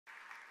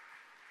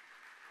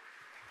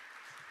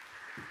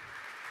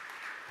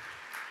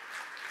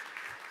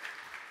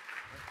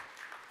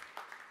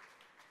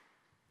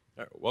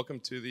Welcome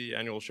to the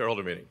annual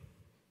shareholder meeting.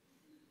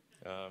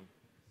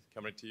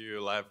 Coming to you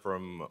live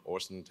from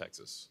Austin,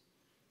 Texas.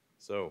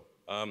 So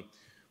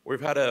we've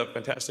had a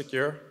fantastic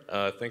year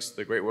thanks to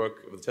the great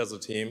work of the Tesla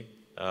team.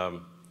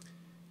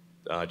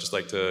 I'd just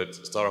like to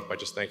start off by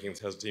just thanking the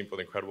Tesla team for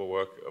the incredible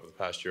work over the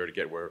past year to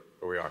get where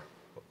we are.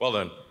 Well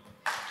done.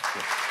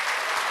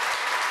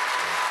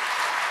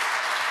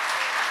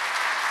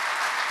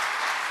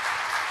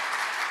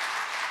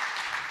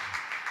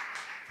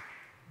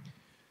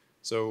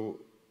 So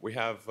we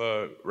have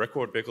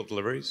record vehicle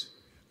deliveries,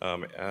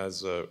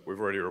 as we've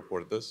already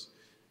reported this,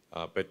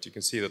 but you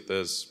can see that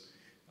there's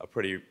a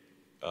pretty,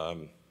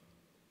 I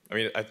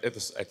think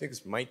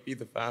this might be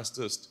the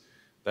fastest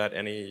that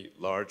any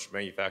large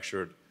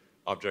manufactured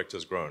object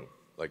has grown.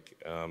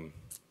 Like,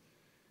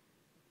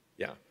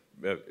 yeah,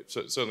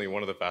 certainly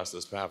one of the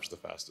fastest, perhaps the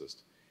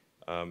fastest.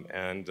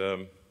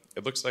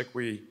 It looks like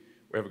we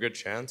have a good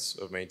chance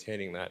of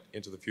maintaining that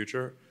into the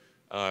future,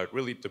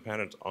 really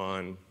dependent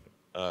on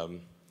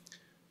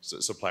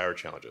supplier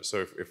challenges.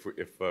 So if we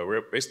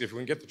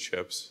can get the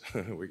chips,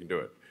 we can do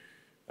it.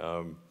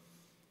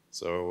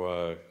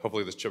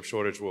 Hopefully this chip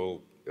shortage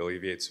will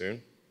alleviate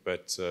soon,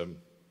 but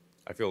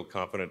I feel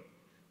confident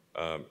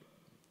of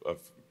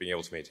being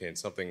able to maintain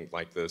something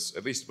like this,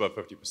 at least above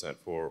 50%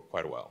 for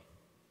quite a while.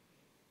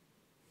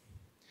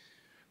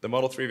 The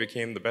Model 3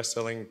 became the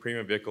best-selling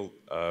premium vehicle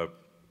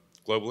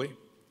globally,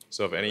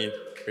 so of any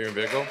premium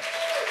vehicle.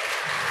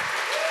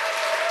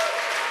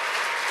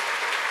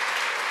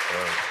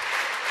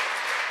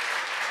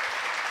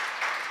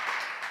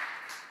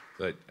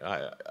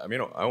 I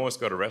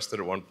almost got arrested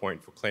at one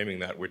point for claiming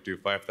that we'd do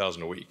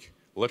 5,000 a week,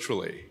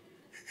 literally.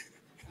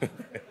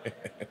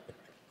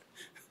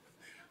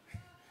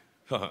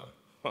 You're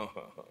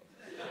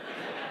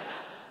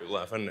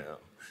laughing now.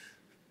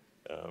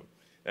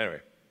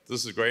 Anyway,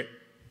 this is great.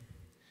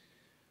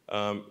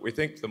 We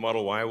think the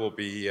Model Y will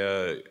be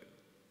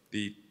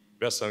the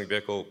best-selling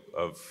vehicle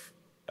of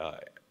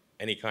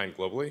any kind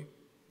globally.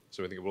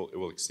 So we think it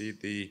will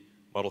exceed the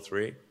Model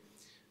 3.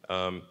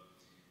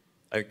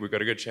 I think we've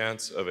got a good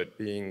chance of it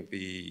being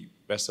the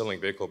best-selling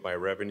vehicle by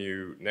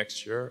revenue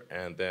next year,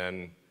 and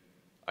then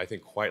I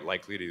think quite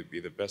likely to be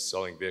the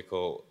best-selling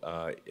vehicle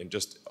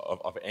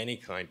of any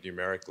kind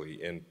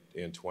numerically in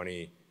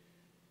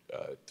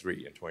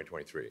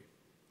 2023.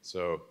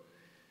 So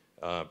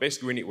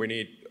basically, we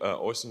need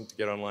Austin to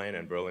get online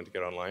and Berlin to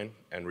get online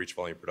and reach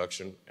volume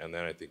production, and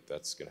then I think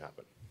that's going to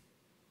happen.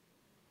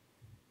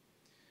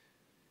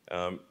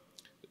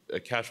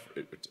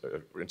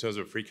 In terms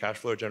of free cash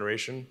flow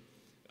generation,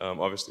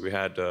 obviously we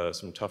had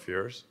some tough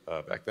years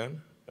back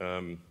then.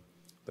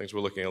 Things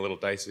were looking a little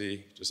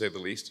dicey, to say the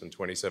least, in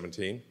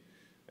 2017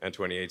 and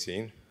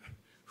 2018.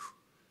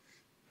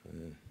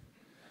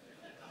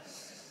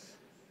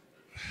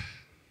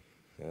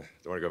 Don't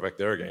want to go back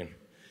there again.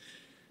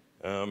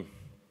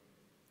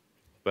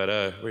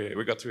 But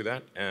we got through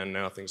that, and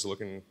now things are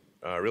looking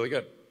really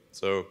good.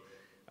 So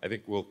I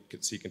think we'll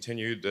see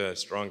continued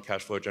strong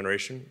cash flow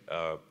generation,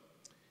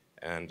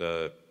 and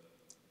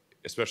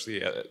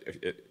especially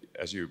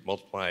as you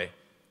multiply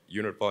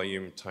unit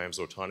volume times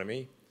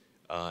autonomy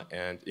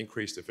and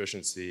increased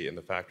efficiency in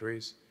the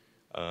factories.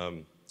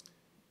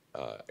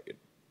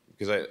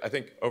 Because I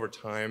think over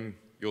time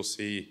you'll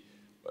see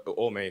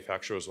all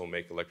manufacturers will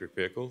make electric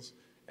vehicles,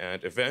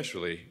 and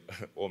eventually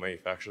all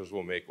manufacturers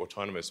will make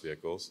autonomous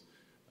vehicles.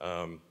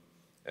 And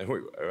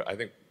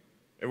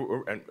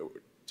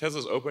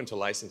Tesla's open to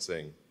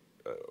licensing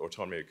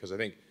autonomy, because I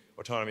think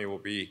autonomy will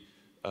be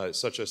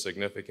such a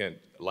significant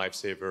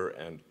lifesaver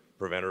and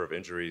preventer of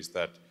injuries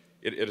that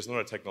it is not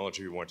a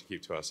technology we want to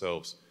keep to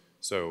ourselves.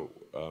 So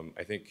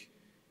I think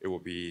it will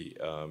be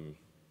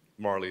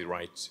morally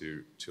right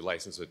to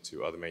license it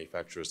to other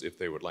manufacturers if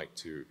they would like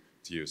to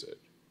use it.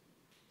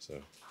 So.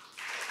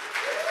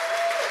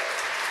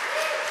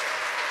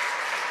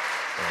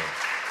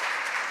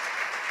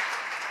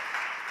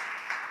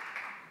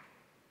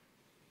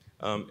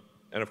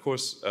 And of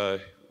course,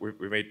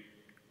 we made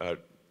a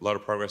lot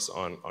of progress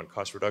on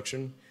cost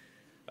reduction.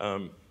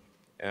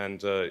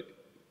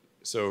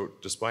 So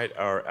despite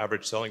our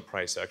average selling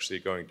price actually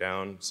going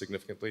down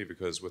significantly,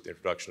 because with the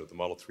introduction of the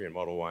Model 3 and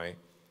Model Y,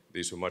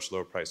 these were much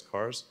lower priced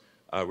cars,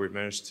 we've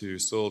managed to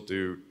still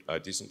do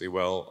decently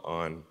well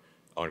on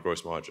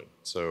gross margin.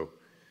 So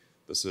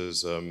this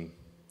is,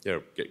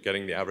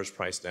 getting the average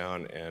price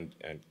down and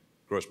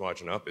gross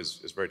margin up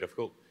is very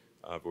difficult,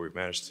 but we've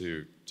managed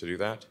to do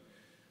that.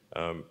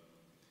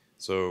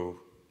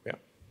 So yeah,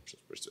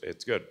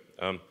 it's good.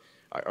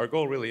 Our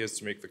goal really is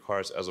to make the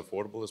cars as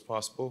affordable as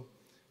possible.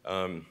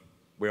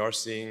 We are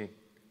seeing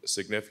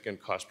significant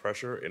cost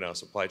pressure in our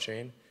supply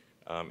chain,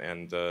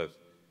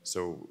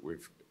 so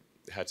we've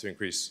had to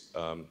increase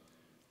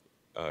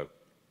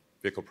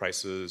vehicle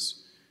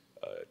prices,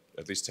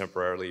 at least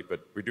temporarily,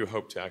 but we do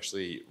hope to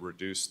actually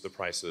reduce the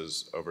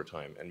prices over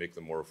time and make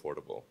them more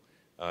affordable.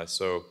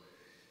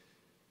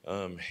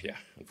 Yeah,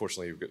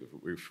 unfortunately,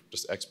 we've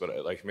just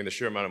expedited. The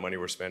sheer amount of money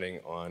we're spending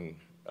on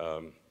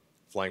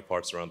flying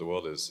parts around the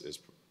world is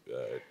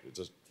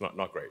just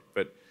not great.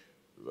 But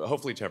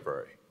hopefully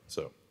temporary.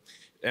 So,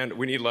 and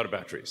we need a lot of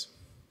batteries.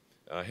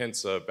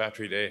 Hence,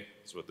 Battery Day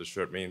is what this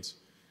shirt means.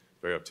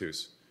 Very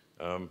obtuse.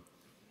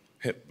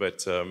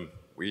 But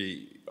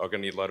we are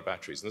going to need a lot of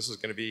batteries. And this is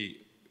going to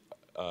be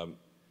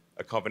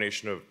a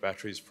combination of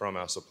batteries from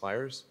our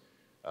suppliers.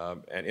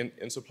 And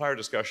in supplier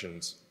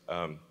discussions,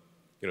 some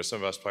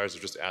of our suppliers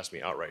have just asked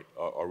me outright,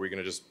 are we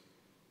going to just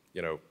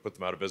put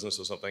them out of business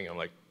or something? I'm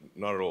like,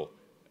 not at all.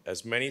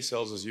 As many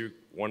cells as you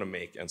want to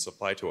make and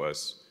supply to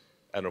us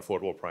at an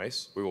affordable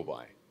price, we will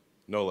buy.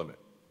 No limit.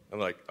 I'm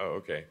like, oh,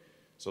 okay.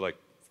 So like,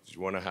 do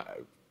you want to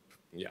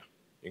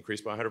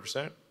increase by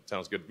 100%?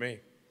 Sounds good to me.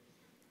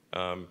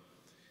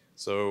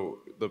 So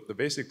the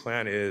basic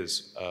plan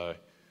is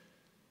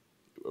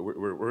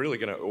we're really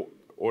going to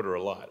order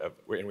a lot of,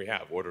 and we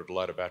have ordered a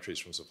lot of batteries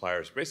from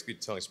suppliers. Basically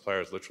telling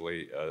suppliers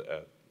literally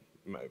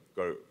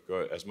go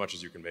as much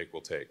as you can make,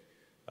 we'll take.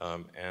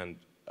 And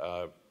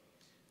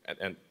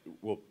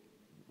we'll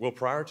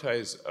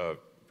prioritize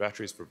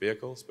batteries for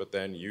vehicles, but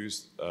then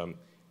use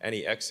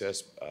any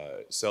excess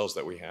cells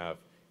that we have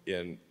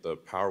in the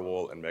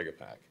Powerwall and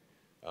Megapack.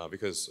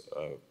 Because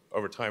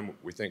over time,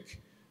 we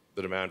think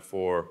the demand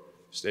for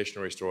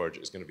stationary storage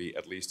is going to be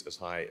at least as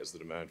high as the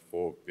demand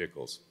for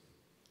vehicles.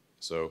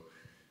 So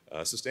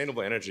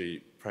sustainable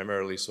energy,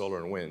 primarily solar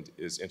and wind,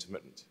 is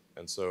intermittent.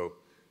 And so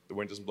the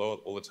wind doesn't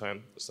blow all the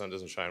time, the sun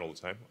doesn't shine all the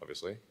time,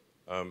 obviously.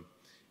 And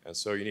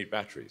so you need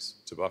batteries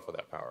to buffer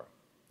that power.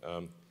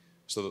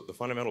 So the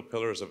fundamental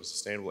pillars of a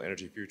sustainable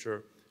energy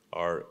future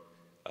are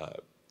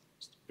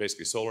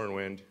basically solar and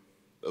wind.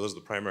 Those are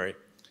the primary.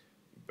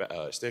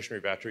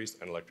 Stationary batteries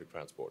and electric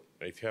transport.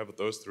 And if you have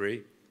those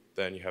three,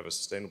 then you have a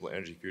sustainable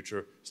energy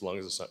future as long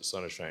as the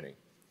sun is shining.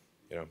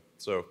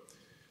 So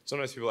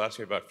sometimes people ask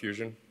me about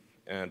fusion,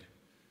 and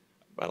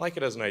I like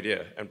it as an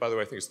idea. And by the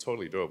way, I think it's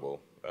totally doable.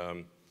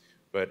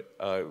 But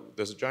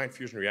there's a giant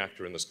fusion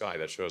reactor in the sky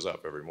that shows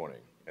up every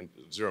morning, and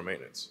zero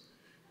maintenance.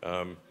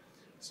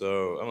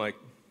 So I'm like,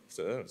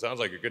 sounds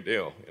like a good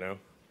deal,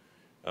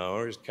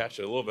 Or just catch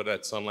a little bit of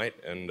that sunlight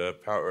and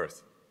power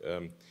Earth.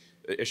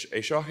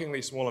 A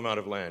shockingly small amount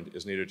of land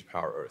is needed to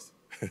power Earth.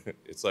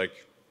 It's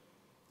like,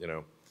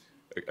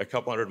 a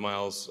couple hundred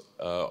miles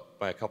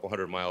by a couple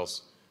hundred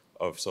miles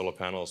of solar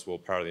panels will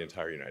power the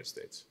entire United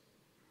States.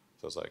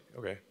 So it's like,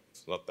 okay,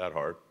 it's not that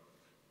hard.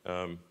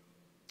 And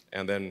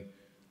then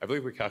I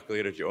believe we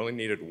calculated you only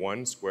needed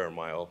 1 square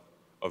mile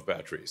of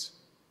batteries.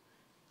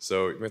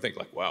 So you may think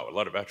like, wow, a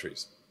lot of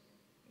batteries.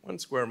 1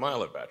 square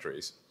mile of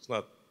batteries, it's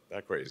not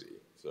that crazy.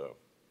 So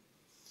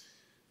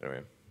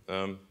anyway.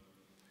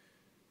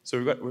 So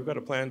we've got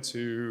a plan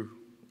to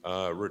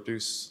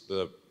reduce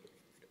the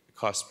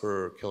cost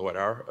per kilowatt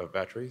hour of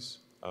batteries,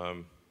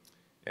 and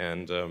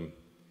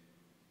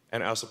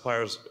our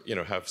suppliers,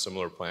 have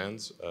similar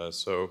plans.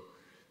 So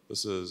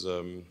this is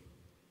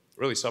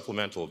really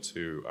supplemental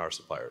to our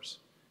suppliers.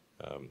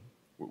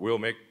 We'll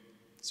make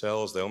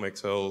cells, they'll make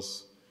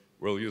cells,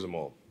 we'll use them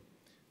all.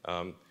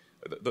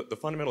 The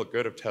fundamental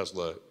good of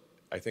Tesla,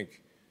 I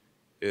think,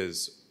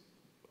 is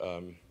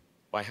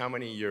by how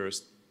many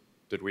years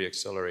did we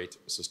accelerate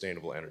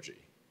sustainable energy?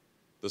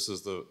 This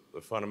is the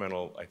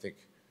fundamental, I think,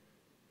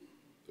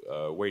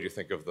 way to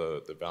think of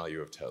the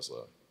value of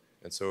Tesla.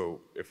 And so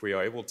if we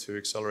are able to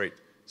accelerate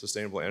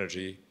sustainable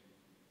energy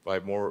by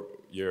more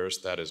years,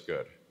 that is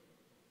good.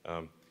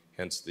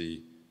 Hence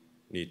the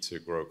need to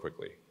grow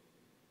quickly.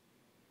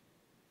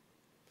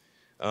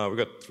 We've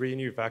got 3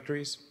 new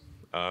factories.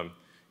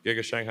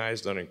 Giga Shanghai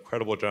has done an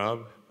incredible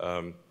job.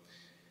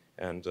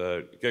 And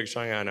Giga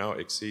Shanghai now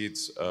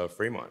exceeds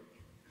Fremont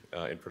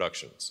in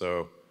production.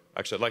 So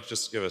actually, I'd like to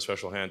just give a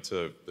special hand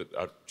to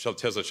our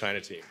Tesla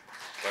China team.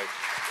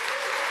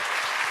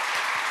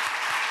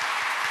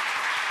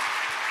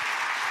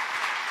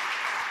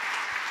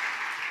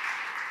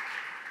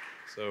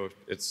 So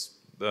it's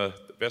the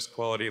best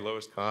quality,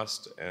 lowest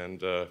cost,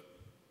 and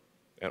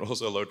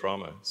also low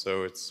drama.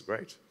 So it's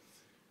great.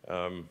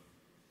 But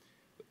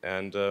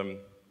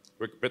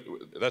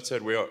that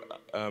said, we are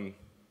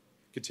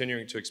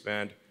continuing to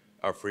expand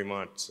our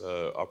Fremont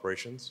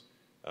operations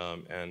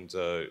and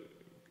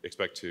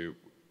expect to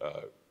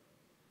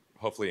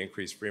hopefully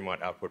increase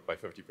Fremont output by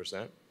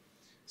 50%.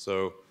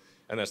 So,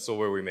 and that's still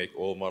where we make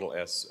all Model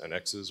S and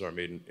X's are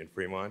made in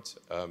Fremont.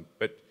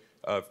 But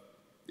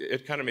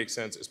it kind of makes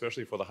sense,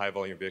 especially for the high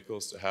volume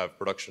vehicles, to have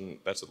production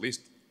that's at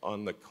least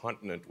on the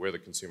continent where the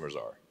consumers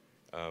are.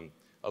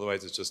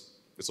 Otherwise,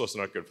 it's also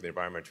not good for the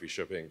environment to be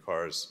shipping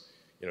cars,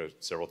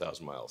 several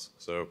thousand miles.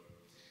 So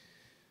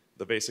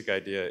the basic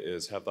idea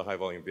is have the high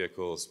volume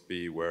vehicles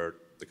be where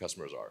the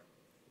customers are,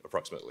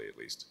 approximately at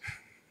least.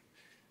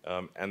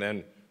 And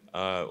then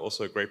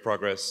also great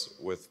progress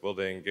with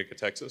building Giga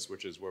Texas,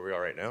 which is where we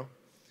are right now,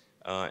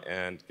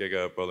 and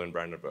Giga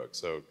Berlin-Brandenburg.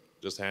 So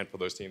just a hand for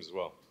those teams as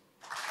well.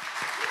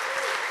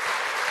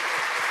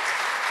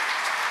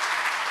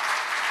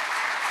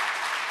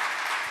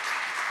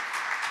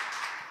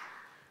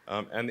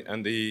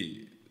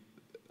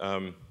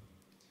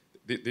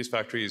 These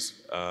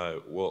factories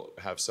will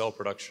have cell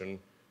production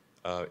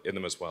in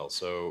them as well.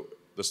 So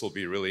this will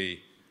be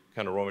really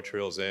kind of raw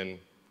materials in,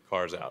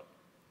 cars out.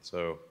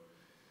 So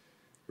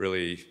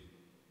really,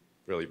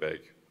 really big.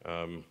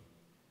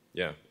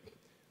 Yeah,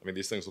 I mean,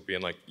 these things will be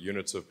in like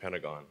units of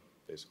Pentagon,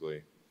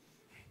 basically.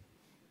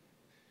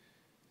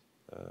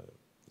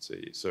 Let's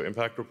see, so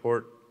impact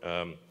report.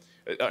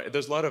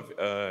 There's a lot of,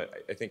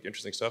 I think,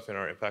 interesting stuff in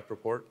our impact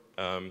report.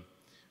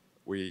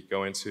 We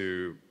go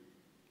into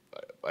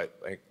I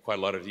think quite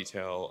a lot of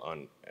detail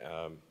on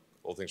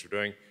all the things we're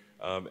doing.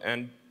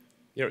 And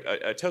you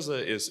know, Tesla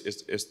is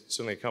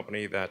certainly a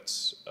company that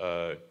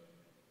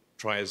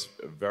tries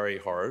very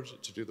hard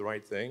to do the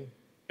right thing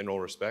in all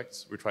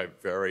respects. We try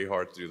very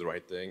hard to do the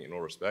right thing in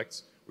all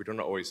respects. We don't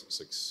always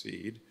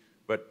succeed.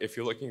 But if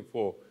you're looking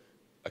for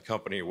a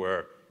company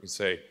where you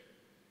say,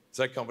 is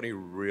that company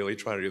really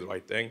trying to do the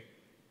right thing?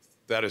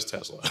 That is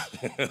Tesla.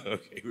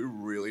 Okay, we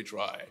really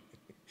try.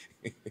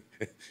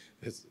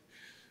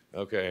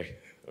 Okay,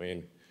 I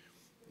mean,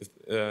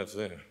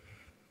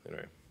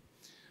 anyway.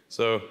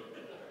 So,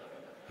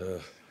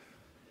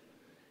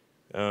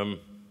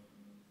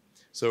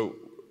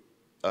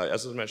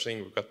 as I was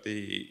mentioning, we've got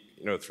the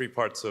 3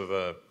 parts of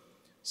a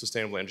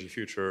sustainable energy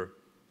future: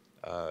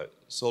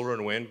 solar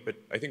and wind. But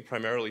I think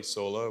primarily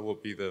solar will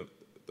be the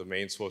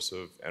main source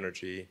of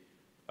energy,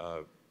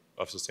 of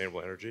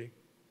sustainable energy,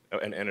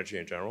 and energy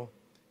in general.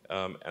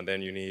 And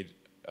then you need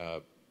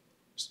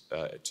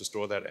to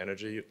store that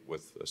energy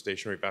with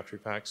stationary battery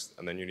packs,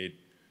 and then you need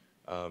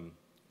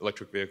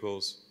electric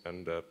vehicles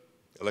and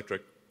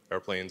electric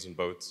airplanes and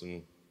boats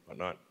and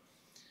whatnot.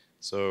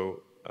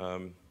 So,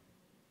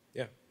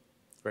 yeah,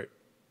 great.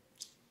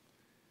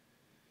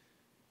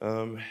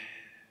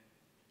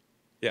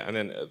 Yeah, and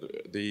then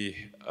the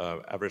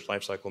average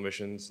life cycle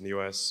emissions in the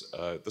US,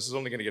 this is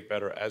only going to get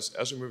better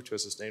as we move to a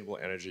sustainable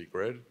energy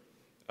grid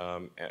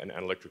and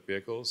electric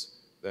vehicles.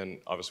 Then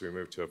obviously we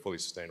move to a fully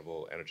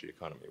sustainable energy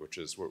economy, which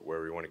is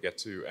where we want to get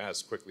to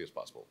as quickly as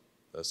possible.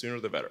 The sooner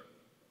the better.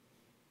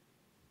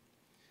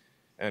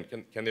 And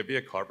can there be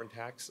a carbon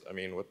tax? I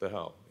mean, what the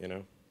hell, you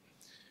know?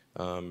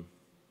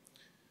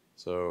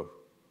 So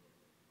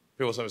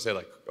people sometimes say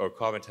like, oh,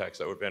 carbon tax,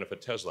 that would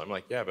benefit Tesla. I'm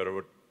like, yeah, but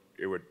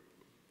it would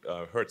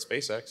hurt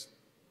SpaceX.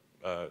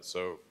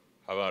 So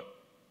how about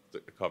the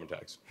carbon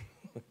tax,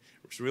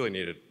 which is really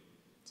needed.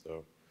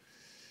 So.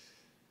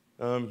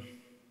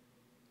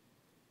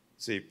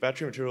 See,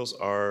 battery materials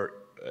are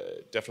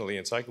definitely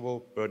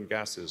uncyclable. Burden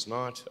gas is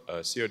not.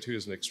 CO2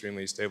 is an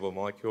extremely stable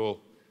molecule.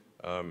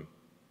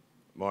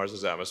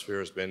 Mars's atmosphere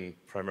has been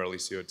primarily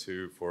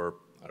CO2 for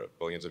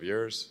billions of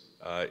years.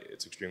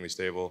 It's extremely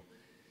stable.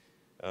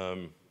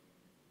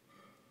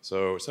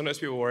 So sometimes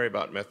people worry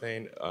about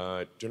methane.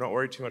 Do not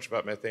worry too much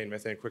about methane.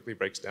 Methane quickly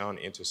breaks down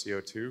into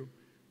CO2.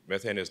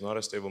 Methane is not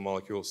a stable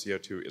molecule.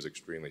 CO2 is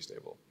extremely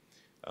stable.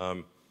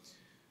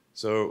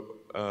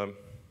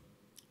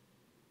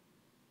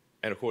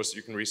 And of course,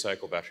 you can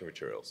recycle battery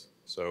materials.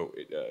 So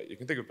you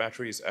can think of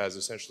batteries as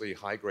essentially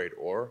high-grade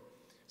ore.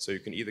 So you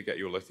can either get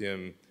your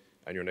lithium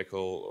and your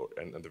nickel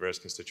and the various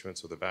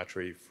constituents of the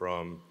battery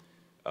from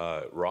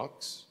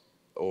rocks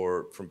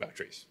or from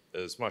batteries.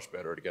 It's much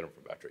better to get them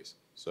from batteries.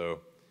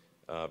 So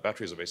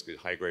batteries are basically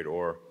high-grade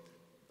ore.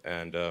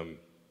 And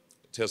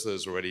Tesla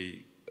has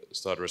already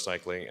started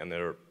recycling, and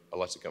there are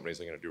lots of companies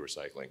that are going to do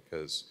recycling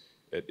because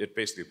it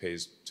basically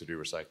pays to do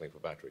recycling for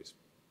batteries.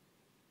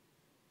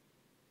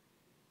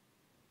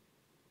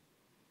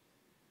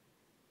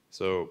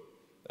 So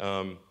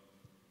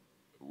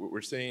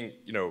we're seeing,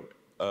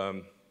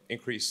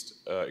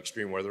 increased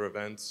extreme weather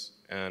events,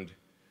 and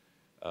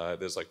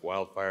there's like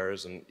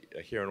wildfires. And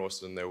here in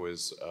Austin, there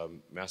was a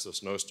massive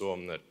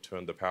snowstorm that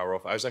turned the power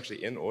off. I was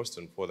actually in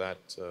Austin for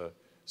that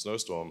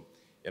snowstorm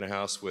in a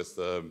house with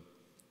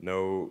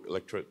no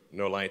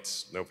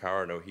lights, no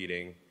power, no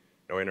heating,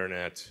 no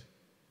internet.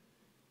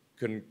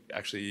 Couldn't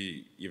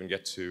actually even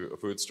get to a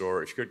food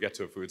store. If you could get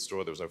to a food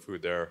store, there was no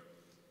food there.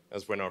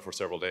 This went on for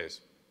several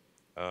days.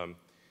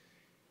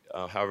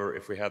 However,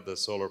 if we had the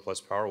solar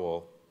plus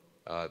Powerwall,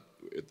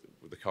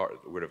 the car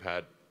would have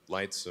had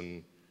lights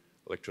and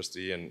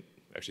electricity, and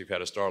actually if you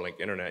had a Starlink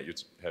internet,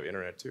 you'd have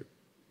internet too.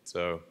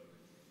 So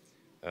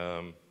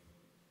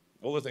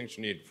all the things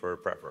you need for a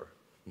prepper,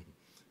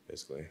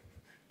 basically.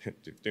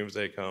 If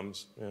doomsday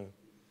comes, yeah, it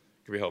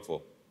could be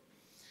helpful.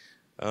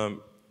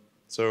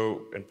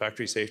 So in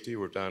factory safety,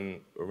 we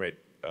made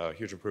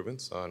huge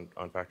improvements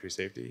on factory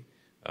safety.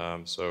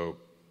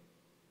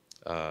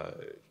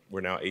 We're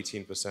now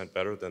 18%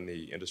 better than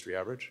the industry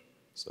average.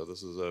 So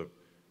this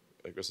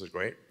is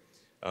great.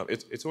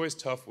 It's always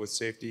tough with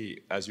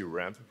safety as you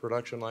ramp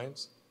production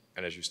lines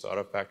and as you start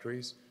up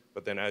factories.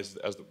 But then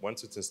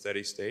once it's in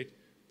steady state,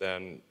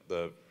 then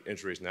the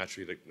injuries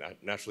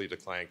naturally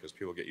decline because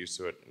people get used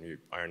to it and you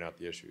iron out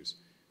the issues.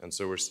 And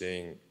so we're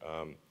seeing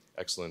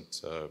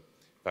excellent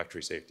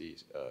factory safety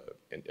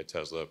at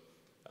Tesla.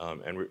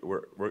 And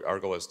our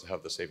goal is to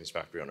have the safest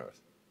factory on Earth.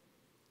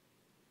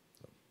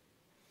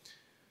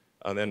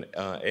 And then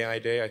AI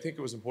Day, I think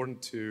it was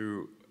important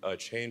to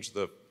change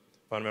the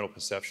fundamental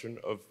perception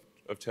of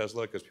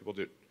Tesla because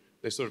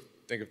they sort of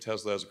think of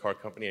Tesla as a car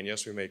company, and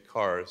yes, we make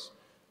cars,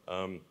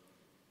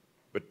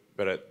 but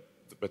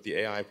but the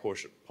AI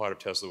part of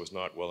Tesla was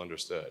not well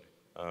understood.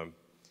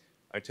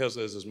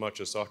 Tesla is as much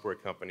a software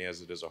company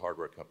as it is a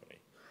hardware company,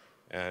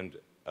 and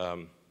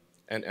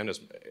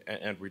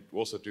we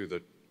also do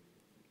the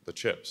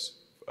chips.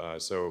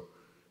 So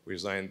we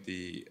designed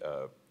the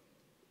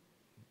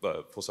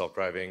full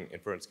self-driving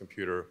inference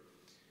computer.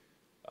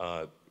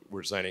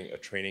 We're designing a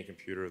training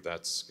computer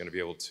that's going to be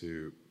able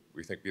to,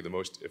 we think, be the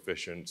most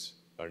efficient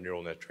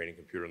neural net training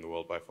computer in the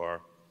world by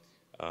far.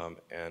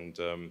 And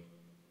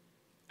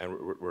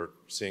we're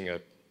seeing a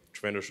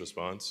tremendous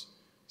response.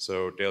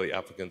 So daily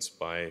applicants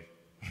by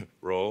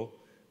role.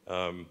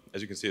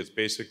 As you can see, it's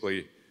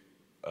basically,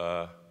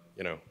 on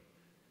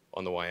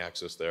the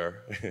y-axis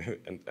there.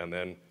 and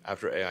then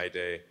after AI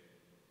Day,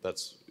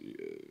 that's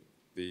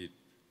the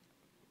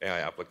AI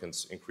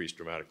applicants increased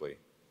dramatically.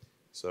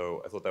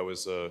 So I thought that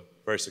was a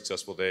very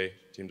successful day.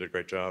 The team did a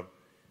great job.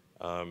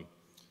 AI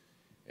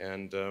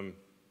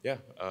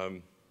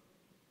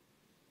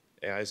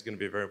is going to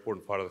be a very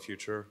important part of the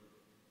future.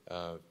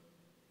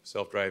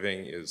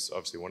 Self-driving is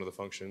obviously one of the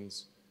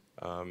functions.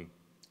 I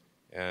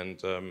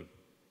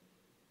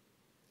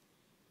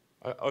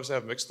obviously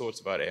have mixed thoughts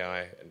about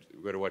AI, and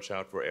we've got to watch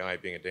out for AI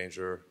being a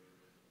danger.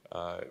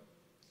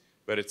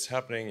 But it's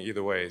happening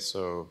either way,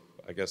 so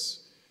I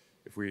guess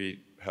if we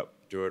help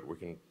do it, we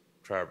can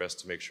try our best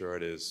to make sure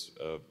it is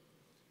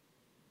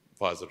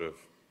positive,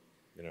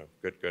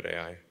 good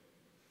AI,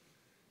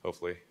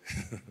 hopefully.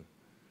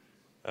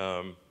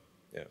 Yeah.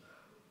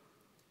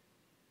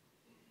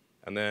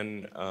 And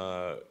then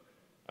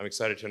I'm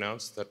excited to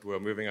announce that we're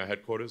moving our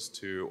headquarters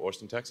to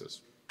Austin,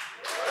 Texas.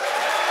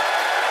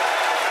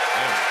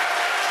 Yeah.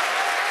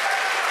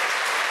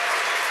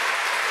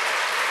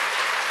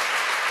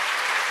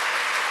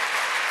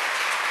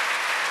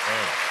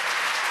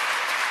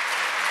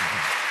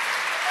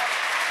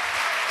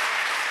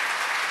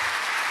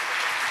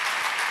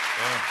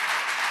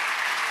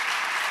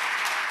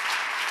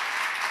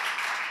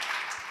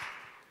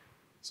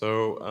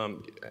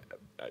 So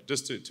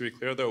just to be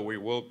clear, though, we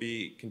will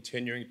be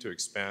continuing to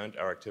expand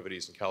our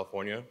activities in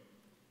California.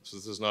 So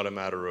this is not a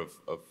matter of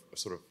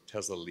sort of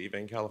Tesla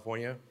leaving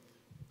California.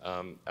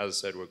 As I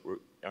said,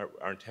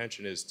 our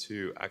intention is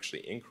to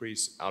actually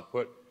increase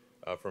output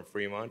from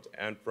Fremont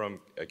and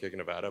from Giga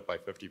Nevada by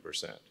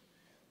 50%.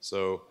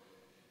 So,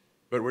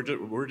 but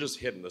we're just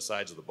hitting the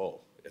sides of the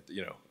bowl.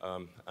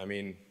 I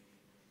mean,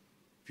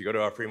 if you go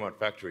to our Fremont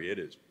factory, it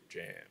is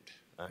jammed.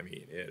 I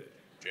mean, it is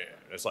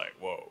jammed. It's like,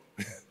 whoa.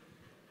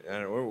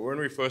 And when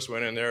we first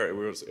went in there, it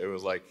was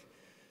like,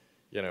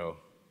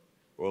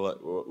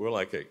 we're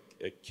like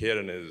a kid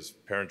in his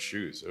parents'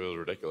 shoes. It was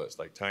ridiculous,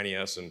 like tiny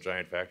S and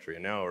giant factory.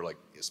 And now we're like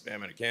a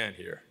spam in a can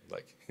here.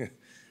 Like,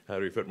 how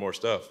do we fit more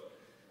stuff?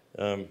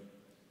 And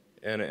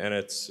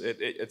it's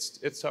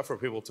tough for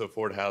people to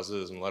afford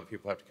houses, and a lot of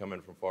people have to come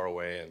in from far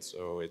away. And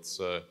so it's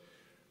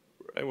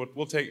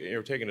we'll take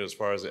taking it as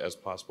far as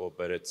possible,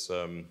 but it's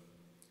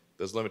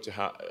there's a limit to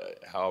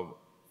how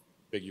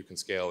big you can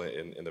scale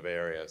in the Bay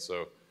Area.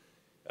 So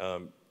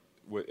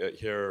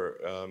here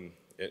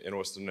in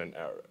Austin, and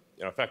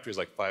our factory is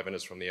like 5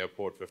 minutes from the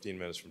airport, 15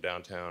 minutes from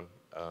downtown,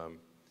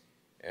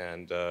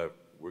 and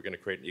we're going to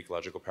create an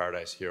ecological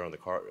paradise here on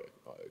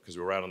because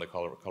we're right on the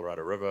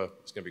Colorado River.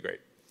 It's going to be great.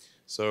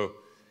 So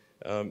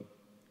to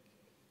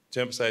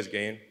emphasize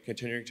again,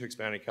 continuing to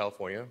expand in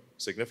California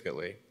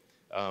significantly,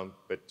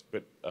 but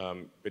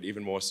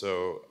even more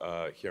so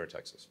here in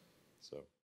Texas. So.